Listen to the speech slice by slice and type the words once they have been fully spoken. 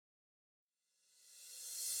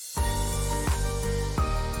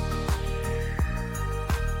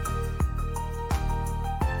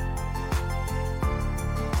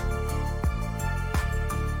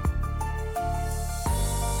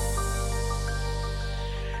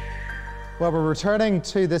Well, we're returning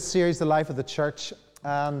to this series, The Life of the Church,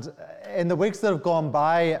 and in the weeks that have gone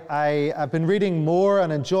by, I've been reading more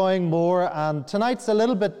and enjoying more, and tonight's a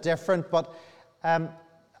little bit different, but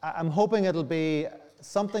I'm hoping it'll be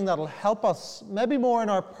something that'll help us, maybe more in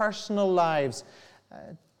our personal lives,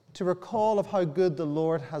 to recall of how good the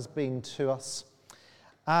Lord has been to us.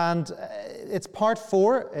 And it's part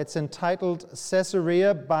 4. It's entitled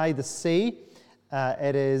Caesarea by the Sea.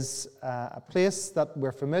 It is a place that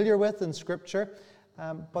we're familiar with in Scripture,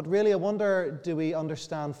 but really I wonder, do we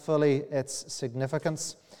understand fully its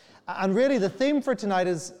significance? And really the theme for tonight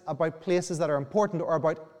is about places that are important, or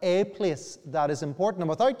about a place that is important. And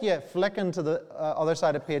without you flicking to the other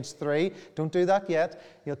side of page 3, don't do that yet,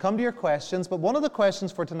 you'll come to your questions, but one of the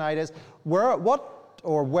questions for tonight is,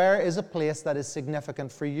 where is a place that is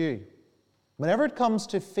significant for you? Whenever it comes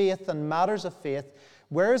to faith and matters of faith,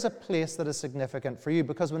 where is a place that is significant for you?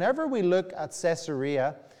 Because whenever we look at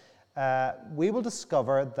Caesarea, we will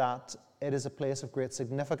discover that it is a place of great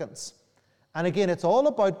significance. And again, it's all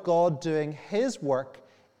about God doing His work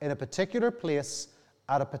in a particular place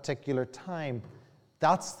at a particular time.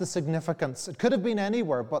 That's the significance. It could have been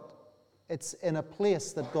anywhere, but it's in a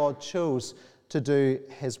place that God chose to do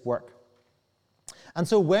His work. And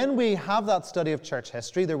so when we have that study of church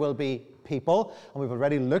history, there will be people, and we've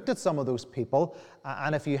already looked at some of those people.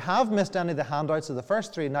 And if you have missed any of the handouts of the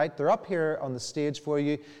first 3 nights, they're up here on the stage for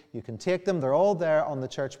you. You can take them. They're all there on the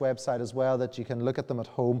church website as well, that you can look at them at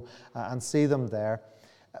home and see them there.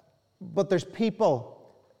 But there's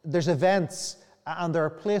people, there's events, and there are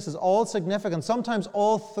places, all significant. Sometimes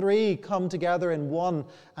all 3 come together in one,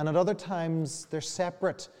 and at other times they're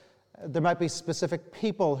separate. There might be specific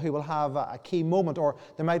people who will have a key moment, or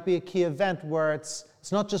there might be a key event where it's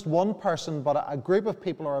not just one person, but a group of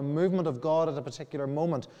people or a movement of God at a particular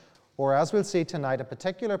moment. Or, as we'll see tonight, a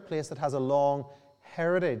particular place that has a long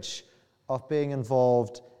heritage of being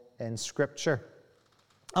involved in Scripture.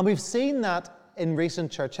 And we've seen that in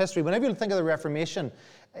recent church history. Whenever you think of the Reformation,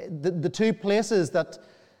 the 2 places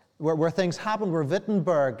where things happened were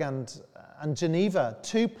Wittenberg and Geneva,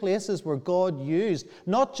 2 places where God used,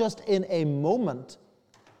 not just in a moment,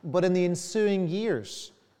 but in the ensuing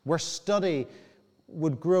years, where study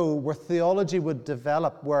would grow, where theology would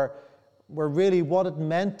develop, where really what it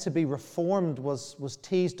meant to be reformed was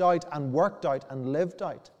teased out and worked out and lived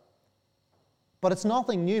out. But it's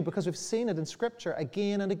nothing new, because we've seen it in Scripture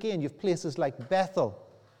again and again. You have places like Bethel,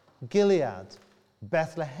 Gilead,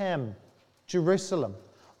 Bethlehem, Jerusalem,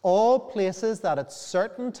 all places that at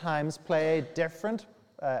certain times play different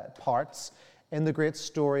parts in the great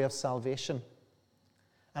story of salvation.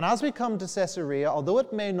 And as we come to Caesarea, although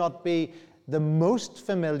it may not be the most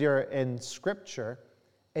familiar in Scripture,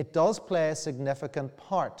 it does play a significant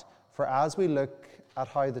part for as we look at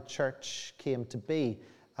how the church came to be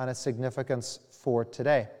and its significance for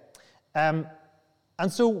today. And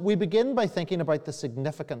so we begin by thinking about the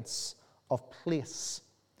significance of place.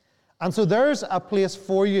 And so there's a place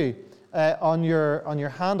for you on your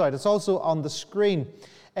handout. It's also on the screen.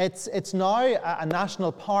 It's now a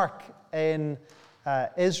national park in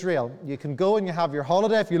Israel. You can go and you have your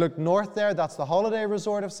holiday. If you look north there, that's the holiday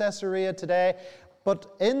resort of Caesarea today.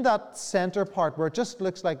 But in that center part, where it just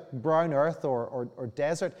looks like brown earth or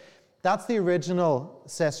desert, that's the original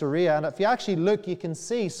Caesarea. And if you actually look, you can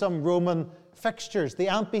see some Roman fixtures, the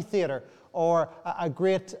amphitheater, or a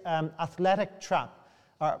great athletic track,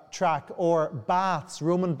 or baths,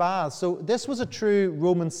 Roman baths. So this was a true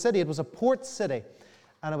Roman city. It was a port city,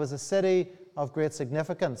 and it was a city of great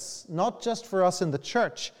significance, not just for us in the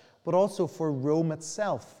church, but also for Rome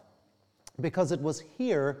itself, because it was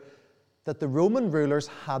here that the Roman rulers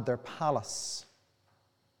had their palace.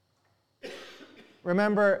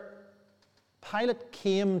 Remember, Pilate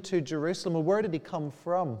came to Jerusalem. Well, where did he come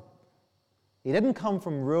from? He didn't come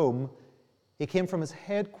from Rome. He came from his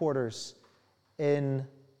headquarters in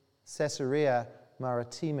Caesarea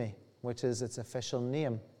Maritima, which is its official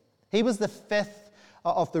name. He was the 5th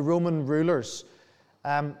of the Roman rulers.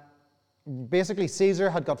 Basically, Caesar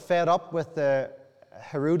had got fed up with the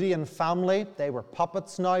Herodian family. They were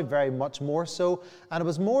puppets now, very much more so. And it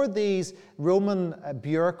was more these Roman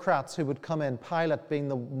bureaucrats who would come in, Pilate being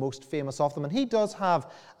the most famous of them. And he does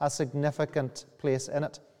have a significant place in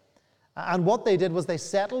it. And what they did was they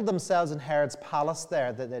settled themselves in Herod's palace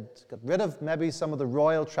there. They'd got rid of maybe some of the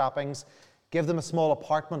royal trappings, give them a small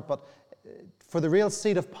apartment, but for the real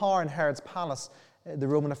seat of power in Herod's palace, the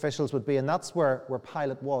Roman officials would be, and that's where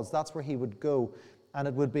Pilate was. That's where he would go. And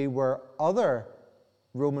it would be where other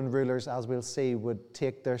Roman rulers, as we'll see, would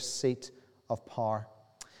take their seat of power.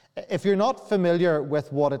 If you're not familiar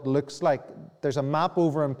with what it looks like, there's a map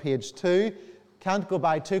over on page 2. Can't go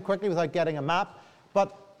by too quickly without getting a map.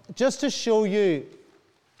 But just to show you,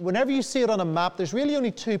 whenever you see it on a map, there's really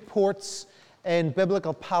only two ports in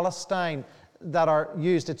biblical Palestine that are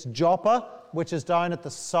used. It's Joppa, which is down at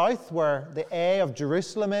the south where the A of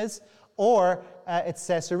Jerusalem is, or it's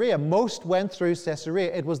Caesarea. Most went through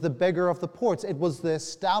Caesarea. It was the bigger of the ports. It was the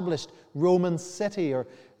established Roman city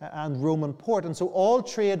and Roman port. And so all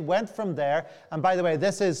trade went from there. And by the way,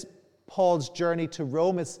 this is Paul's journey to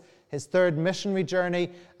Rome, his third missionary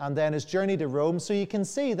journey, and then his journey to Rome. So you can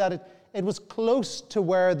see that it was close to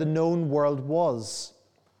where the known world was.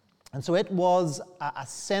 And so it was a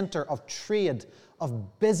center of trade,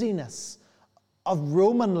 of busyness, of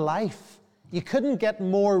Roman life. You couldn't get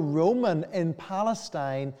more Roman in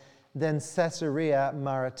Palestine than Caesarea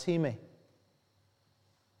Maritima.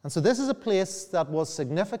 And so this is a place that was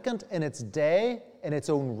significant in its day, in its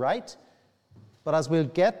own right. But as we'll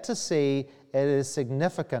get to see, it is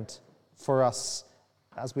significant for us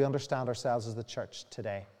as we understand ourselves as the church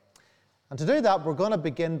today. And to do that, we're going to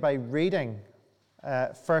begin by reading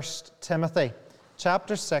 1 Timothy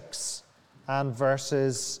chapter 6 and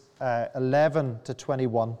verses 11 to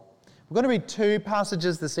 21. We're going to read two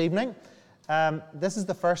passages this evening. This is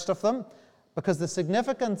the first of them, because the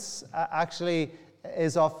significance actually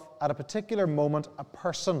is of, at a particular moment, a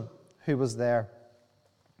person who was there.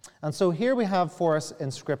 And so here we have for us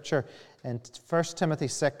in Scripture, in 1 Timothy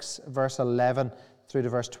 6, verse 11 through to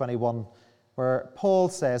verse 21, where Paul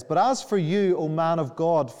says, "But as for you, O man of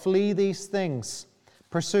God, flee these things.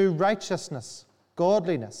 Pursue righteousness,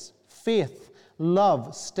 godliness, faith,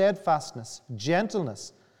 love, steadfastness,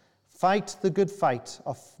 gentleness. Fight the good fight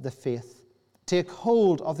of the faith. Take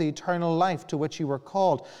hold of the eternal life to which you were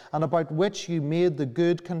called, and about which you made the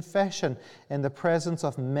good confession in the presence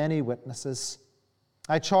of many witnesses.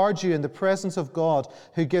 I charge you in the presence of God,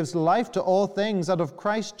 who gives life to all things, and of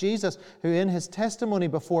Christ Jesus, who in his testimony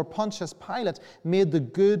before Pontius Pilate made the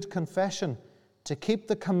good confession, to keep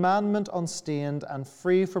the commandment unstained and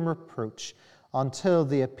free from reproach until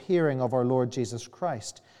the appearing of our Lord Jesus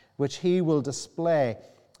Christ, which he will display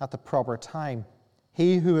at the proper time.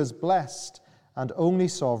 He who is blessed and only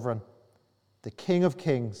sovereign, the King of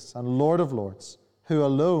kings and Lord of lords, who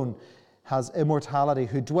alone has immortality,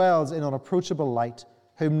 who dwells in unapproachable light,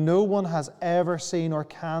 whom no one has ever seen or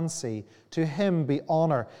can see. To him be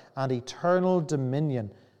honor and eternal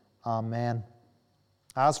dominion. Amen.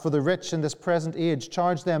 As for the rich in this present age,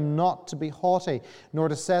 charge them not to be haughty, nor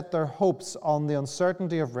to set their hopes on the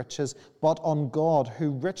uncertainty of riches, but on God,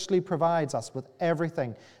 who richly provides us with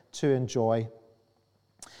everything to enjoy.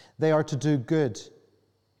 They are to do good,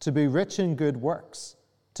 to be rich in good works,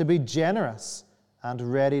 to be generous and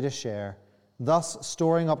ready to share, thus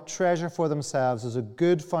storing up treasure for themselves as a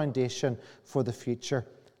good foundation for the future,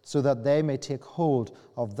 so that they may take hold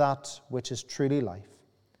of that which is truly life.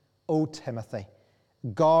 O Timothy,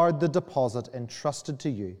 guard the deposit entrusted to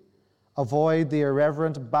you. Avoid the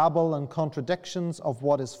irreverent babble and contradictions of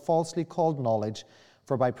what is falsely called knowledge,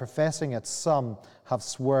 for by professing it some have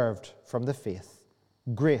swerved from the faith.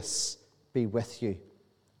 Grace be with you.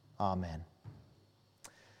 Amen.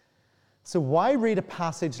 So why read a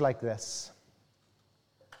passage like this?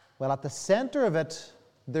 Well, at the center of it,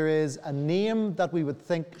 there is a name that we would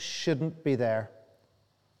think shouldn't be there,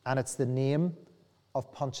 and it's the name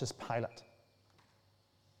of Pontius Pilate.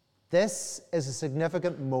 This is a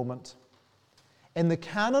significant moment. In the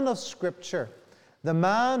canon of Scripture, the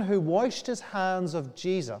man who washed his hands of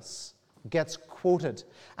Jesus gets quoted.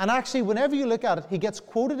 And actually, whenever you look at it, he gets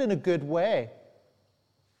quoted in a good way.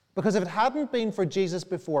 Because if it hadn't been for Jesus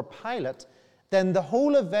before Pilate, then the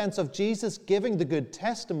whole events of Jesus giving the good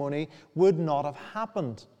testimony would not have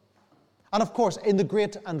happened. And of course, in the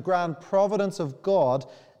great and grand providence of God,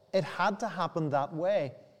 it had to happen that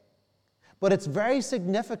way. But it's very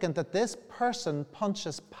significant that this person,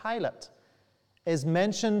 Pontius Pilate, is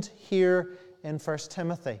mentioned here in 1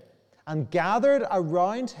 Timothy. And gathered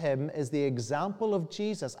around him is the example of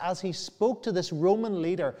Jesus as he spoke to this Roman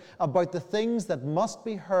leader about the things that must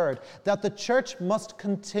be heard, that the church must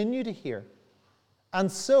continue to hear.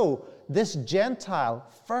 And so, this Gentile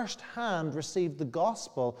firsthand received the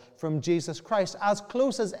gospel from Jesus Christ as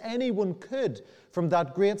close as anyone could from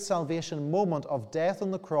that great salvation moment of death on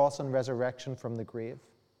the cross and resurrection from the grave.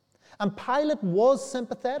 And Pilate was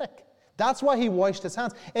sympathetic. That's why he washed his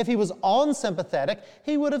hands. If he was unsympathetic,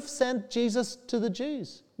 he would have sent Jesus to the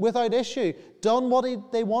Jews without issue, done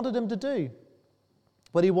what they wanted him to do.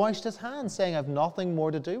 But he washed his hands, saying, I have nothing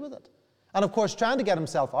more to do with it. And of course, trying to get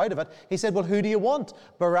himself out of it, he said, well, who do you want?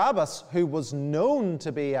 Barabbas, who was known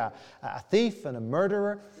to be a thief and a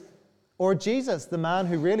murderer, or Jesus, the man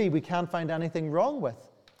who really we can't find anything wrong with?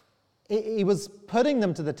 He was putting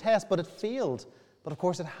them to the test, but it failed. But of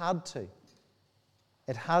course it had to.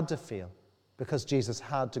 It had to fail because Jesus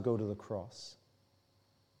had to go to the cross.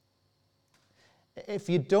 If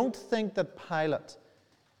you don't think that Pilate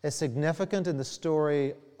is significant in the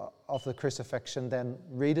story of the crucifixion, then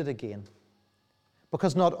read it again.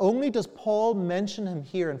 Because not only does Paul mention him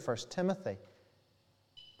here in 1 Timothy,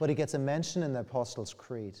 but he gets a mention in the Apostles'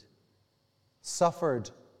 Creed.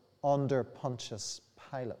 Suffered under Pontius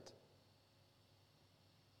Pilate.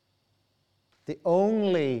 The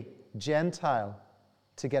only Gentile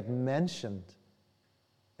to get mentioned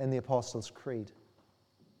in the Apostles' Creed.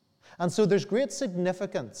 And so there's great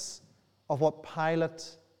significance of what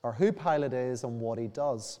Pilate, or who Pilate is and what he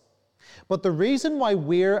does. But the reason why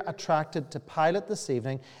we're attracted to Pilate this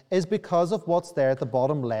evening is because of what's there at the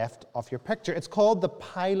bottom left of your picture. It's called the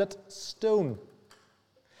Pilate Stone.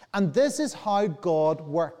 And this is how God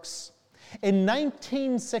works. In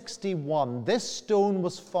 1961, this stone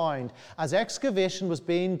was found as excavation was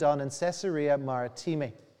being done in Caesarea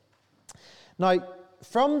Maritima. Now,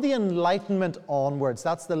 from the Enlightenment onwards,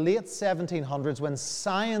 that's the late 1700s, when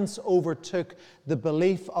science overtook the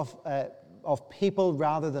belief of people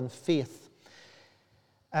rather than faith.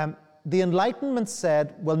 The Enlightenment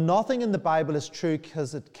said, well, nothing in the Bible is true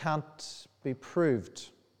because it can't be proved.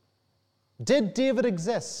 Did David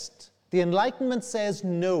exist? The Enlightenment says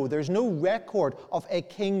no. There's no record of a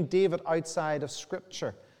King David outside of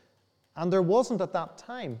Scripture. And there wasn't at that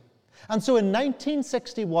time. And so in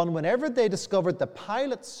 1961, whenever they discovered the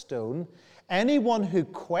Pilate Stone, anyone who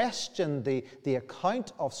questioned the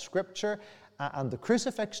account of Scripture and the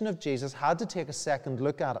crucifixion of Jesus had to take a second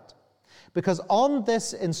look at it. Because on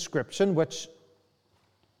this inscription, which,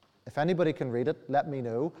 if anybody can read it, let me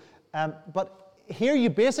know. But here you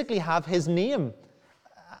basically have his name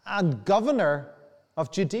and governor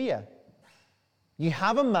of Judea. You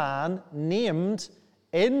have a man named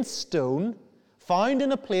in stone, found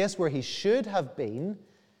in a place where he should have been,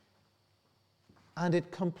 and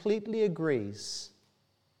it completely agrees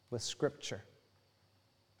with Scripture.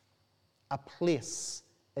 A place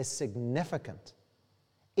is significant,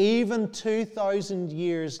 even 2,000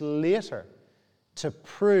 years later, to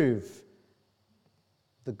prove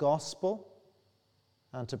the gospel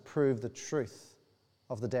and to prove the truth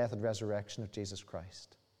of the death and resurrection of Jesus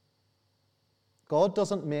Christ. God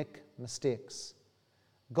doesn't make mistakes.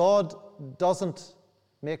 God doesn't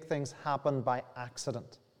make things happen by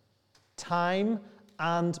accident. Time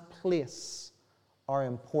and place are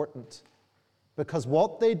important because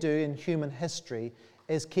what they do in human history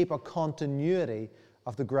is keep a continuity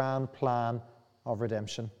of the grand plan of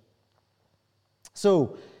redemption.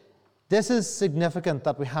 So, this is significant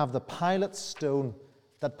that we have the Pilate Stone,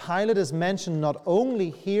 that Pilate is mentioned not only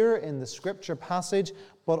here in the Scripture passage,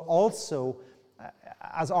 but also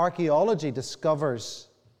as archaeology discovers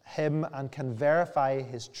him and can verify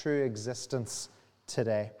his true existence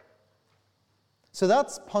today. So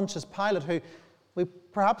that's Pontius Pilate, who we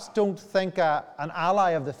perhaps don't think an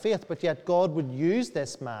ally of the faith, but yet God would use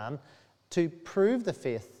this man to prove the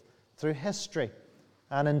faith through history,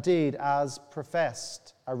 and indeed as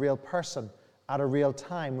professed a real person at a real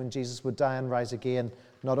time when Jesus would die and rise again,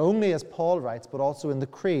 not only as Paul writes, but also in the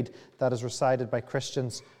creed that is recited by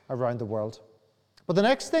Christians around the world. But the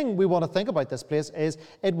next thing we want to think about this place is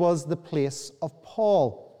it was the place of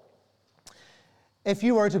Paul. If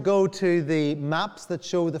you were to go to the maps that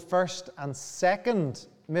show the first and second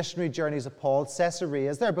missionary journeys of Paul, Caesarea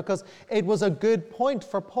is there because it was a good point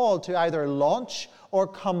for Paul to either launch or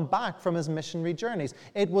come back from his missionary journeys.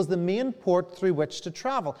 It was the main port through which to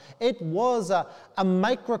travel. It was a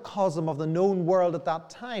microcosm of the known world at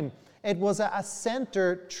that time. It was a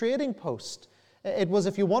center trading post. It was,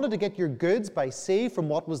 if you wanted to get your goods by sea from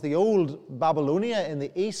what was the old Babylonia in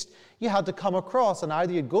the east, you had to come across, and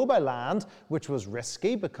either you'd go by land, which was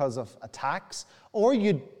risky because of attacks, or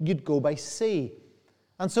you'd go by sea.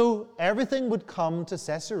 And so everything would come to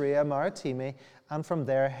Caesarea Maritima, and from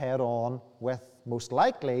there head on with, most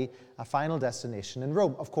likely, a final destination in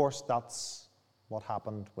Rome. Of course, that's what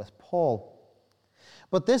happened with Paul.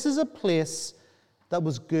 But this is a place that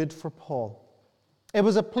was good for Paul. It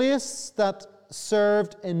was a place that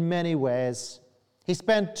served in many ways. He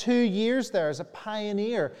spent 2 years there as a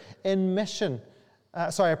pioneer in mission,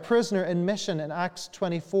 a prisoner in mission in Acts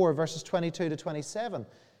 24, verses 22 to 27.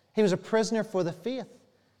 He was a prisoner for the faith.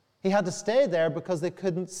 He had to stay there because they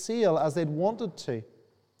couldn't sail as they'd wanted to.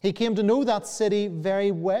 He came to know that city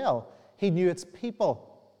very well. He knew its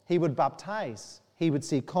people. He would baptize. He would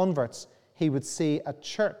see converts. He would see a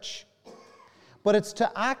church. But it's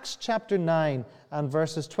to Acts chapter 9 and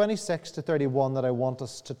verses 26 to 31 that I want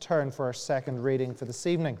us to turn for our second reading for this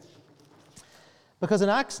evening. Because in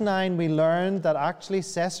Acts 9 we learned that actually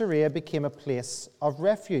Caesarea became a place of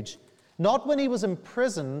refuge. Not when he was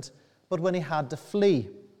imprisoned, but when he had to flee.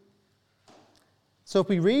 So if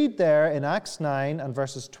we read there in Acts 9 and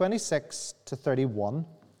verses 26 to 31,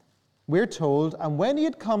 we're told, "And when he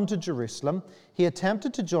had come to Jerusalem, he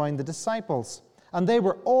attempted to join the disciples. And they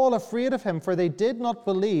were all afraid of him, for they did not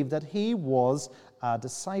believe that he was a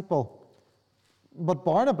disciple. But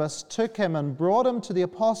Barnabas took him and brought him to the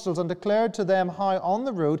apostles and declared to them how on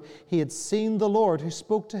the road he had seen the Lord who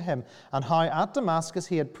spoke to him, and how at Damascus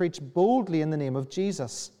he had preached boldly in the name of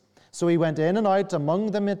Jesus. So he went in and out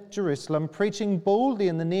among them at Jerusalem, preaching boldly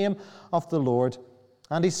in the name of the Lord.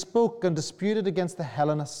 And he spoke and disputed against the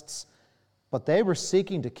Hellenists, but they were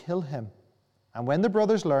seeking to kill him. And when the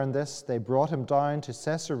brothers learned this, they brought him down to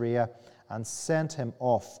Caesarea and sent him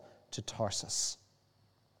off to Tarsus."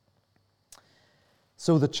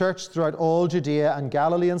 So the church throughout all Judea and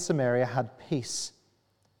Galilee and Samaria had peace,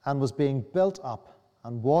 and was being built up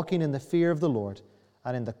and walking in the fear of the Lord,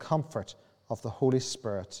 and in the comfort of the Holy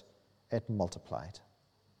Spirit it multiplied.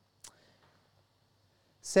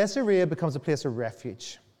 Caesarea becomes a place of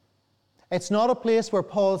refuge. It's not a place where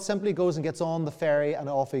Paul simply goes and gets on the ferry and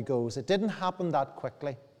off he goes. It didn't happen that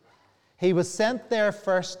quickly. He was sent there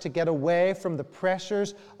first to get away from the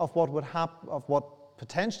pressures of what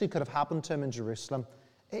potentially could have happened to him in Jerusalem.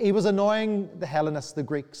 He was annoying the Hellenists, the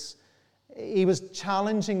Greeks. He was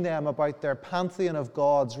challenging them about their pantheon of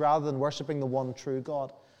gods rather than worshipping the one true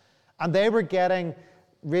God. And they were getting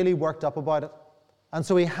really worked up about it. And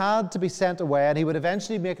so he had to be sent away, and he would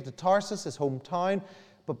eventually make it to Tarsus, his hometown.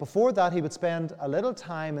 But before that, he would spend a little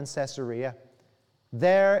time in Caesarea.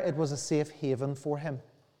 There it was a safe haven for him.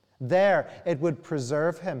 There it would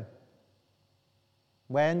preserve him.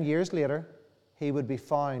 When, years later, he would be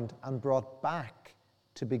found and brought back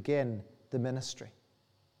to begin the ministry.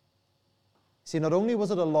 See, not only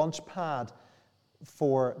was it a launch pad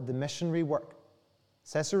for the missionary work,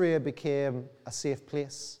 Caesarea became a safe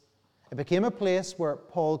place. It became a place where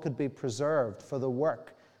Paul could be preserved for the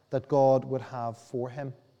work that God would have for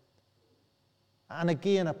him. And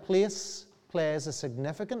again, a place plays a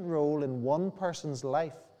significant role in one person's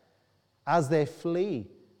life as they flee,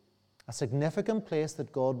 a significant place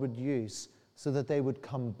that God would use so that they would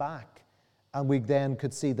come back, and we then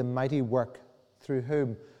could see the mighty work through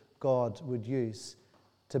whom God would use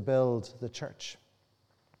to build the church.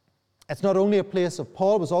 It's not only a place of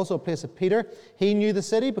Paul, it was also a place of Peter. He knew the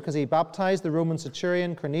city because he baptized the Roman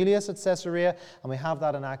centurion Cornelius at Caesarea, and we have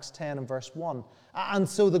that in Acts 10 and verse 1. And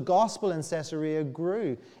so the gospel in Caesarea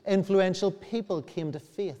grew. Influential people came to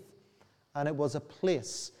faith, and it was a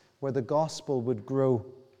place where the gospel would grow.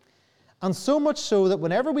 And so much so that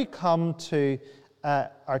whenever we come to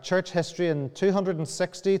our church history in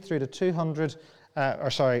 260 through to 200,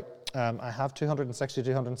 I have 260,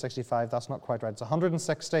 265, that's not quite right. It's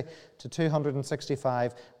 160 to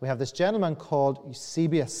 265. We have this gentleman called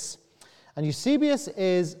Eusebius. And Eusebius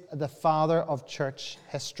is the father of church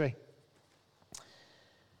history.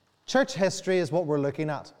 Church history is what we're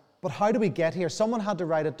looking at. But how do we get here? Someone had to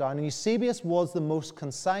write it down, and Eusebius was the most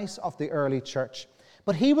concise of the early church.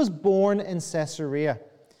 But he was born in Caesarea.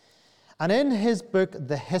 And in his book,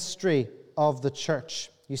 The History of the Church,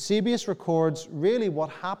 Eusebius records really what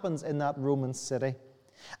happens in that Roman city.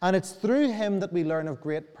 And it's through him that we learn of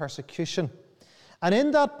great persecution. And in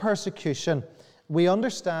that persecution, we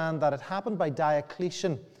understand that it happened by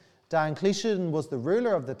Diocletian. Diocletian was the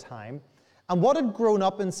ruler of the time. And what had grown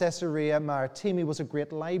up in Caesarea Maritima was a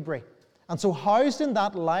great library. And so housed in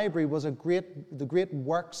that library was the great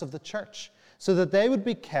works of the church, so that they would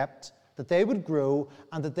be kept, that they would grow,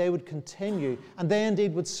 and that they would continue, and they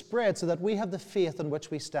indeed would spread, so that we have the faith in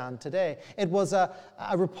which we stand today. It was a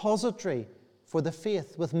repository for the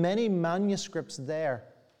faith, with many manuscripts there.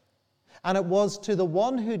 And it was to the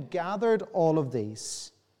one who'd gathered all of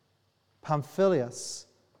these, Pamphilus,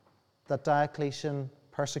 that Diocletian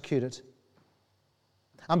persecuted.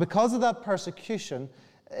 And because of that persecution,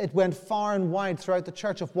 it went far and wide throughout the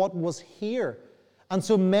church of what was here. And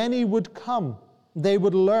so many would come. They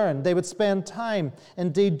would learn. They would spend time.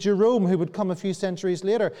 Indeed, Jerome, who would come a few centuries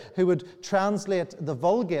later, who would translate the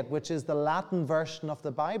Vulgate, which is the Latin version of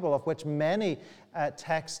the Bible, of which many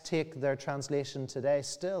texts take their translation today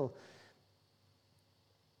still.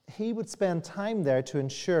 He would spend time there to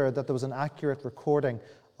ensure that there was an accurate recording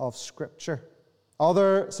of Scripture.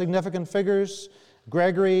 Other significant figures,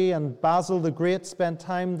 Gregory and Basil the Great, spent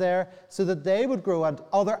time there so that they would grow and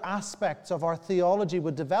other aspects of our theology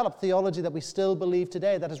would develop, theology that we still believe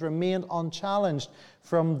today, that has remained unchallenged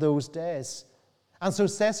from those days. And so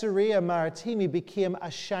Caesarea Maritima became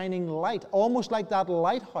a shining light, almost like that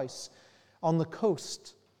lighthouse on the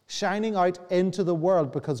coast, shining out into the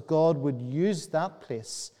world, because God would use that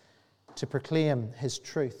place to proclaim his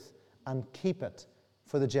truth and keep it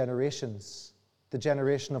for the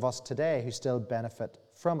generation of us today who still benefit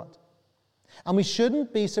from it. And we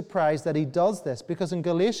shouldn't be surprised that he does this, because in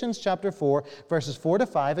Galatians chapter 4, verses 4 to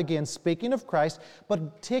 5, again, speaking of Christ,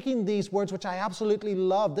 but taking these words, which I absolutely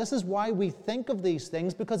love. This is why we think of these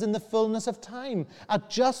things, because in the fullness of time, at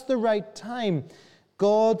just the right time,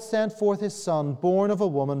 God sent forth his Son, born of a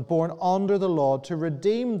woman, born under the law, to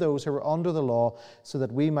redeem those who were under the law, so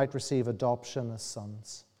that we might receive adoption as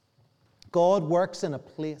sons. God works in a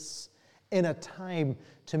place, in a time,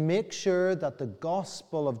 to make sure that the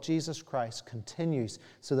gospel of Jesus Christ continues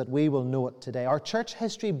so that we will know it today. Our church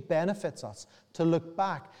history benefits us to look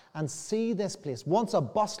back and see this place, once a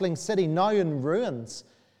bustling city, now in ruins,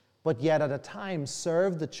 but yet at a time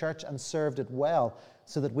served the church and served it well,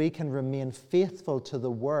 so that we can remain faithful to the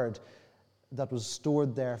word that was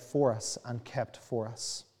stored there for us and kept for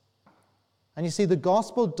us. And you see, the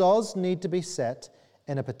gospel does need to be set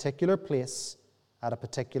in a particular place at a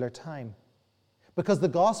particular time, because the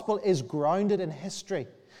gospel is grounded in history,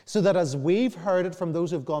 so that as we've heard it from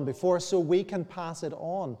those who've gone before, so we can pass it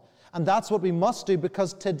on. And that's what we must do,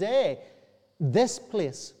 because today this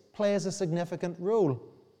place plays a significant role.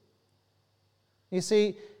 You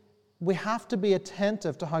see, we have to be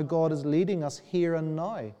attentive to how God is leading us here and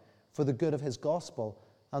now for the good of his gospel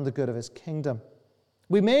and the good of his kingdom.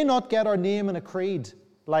 We may not get our name in a creed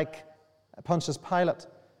like Pontius Pilate,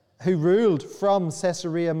 who ruled from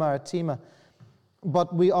Caesarea Maritima,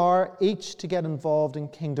 but we are each to get involved in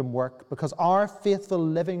kingdom work, because our faithful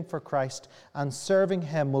living for Christ and serving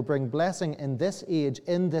him will bring blessing in this age,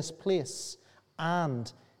 in this place,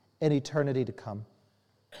 and in eternity to come.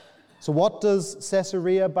 So what does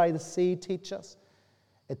Caesarea by the sea teach us?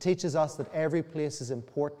 It teaches us that every place is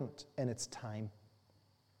important in its time.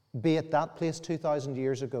 Be it that place 2,000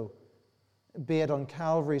 years ago, be it on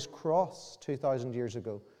Calvary's cross 2,000 years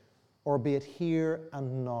ago, or be it here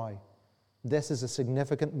and now. This is a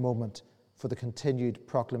significant moment for the continued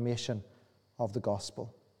proclamation of the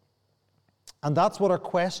gospel. And that's what our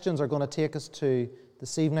questions are going to take us to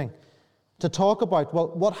this evening, to talk about, well,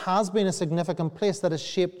 what has been a significant place that has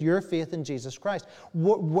shaped your faith in Jesus Christ?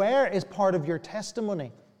 Where is part of your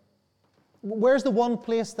testimony? Where's the one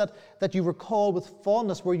place that you recall with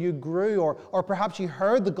fondness, where you grew, or perhaps you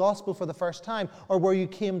heard the gospel for the first time, or where you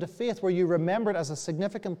came to faith, where you remembered as a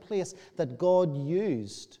significant place that God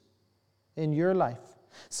used in your life?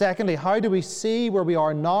 Secondly, how do we see where we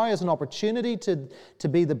are now as an opportunity to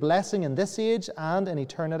be the blessing in this age and in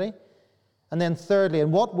eternity? And then thirdly,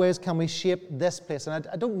 in what ways can we shape this place? And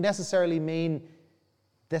I don't necessarily mean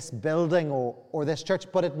this building or this church,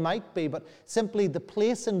 but it might be, but simply the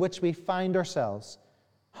place in which we find ourselves.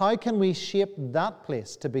 How can we shape that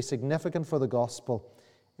place to be significant for the gospel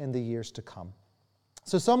in the years to come?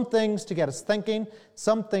 So some things to get us thinking,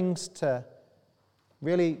 some things to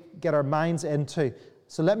really get our minds into.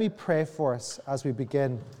 So let me pray for us as we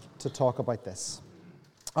begin to talk about this.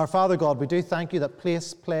 Our Father God, we do thank you that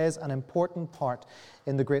place plays an important part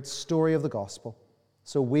in the great story of the gospel.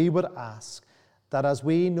 So we would ask that as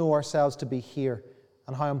we know ourselves to be here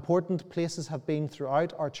and how important places have been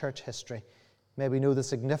throughout our church history, may we know the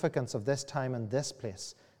significance of this time and this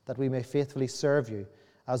place, that we may faithfully serve you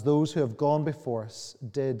as those who have gone before us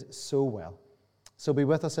did so well. So be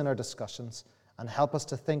with us in our discussions and help us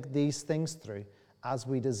to think these things through as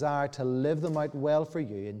we desire to live them out well for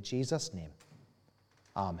you. In Jesus' name,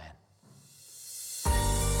 amen.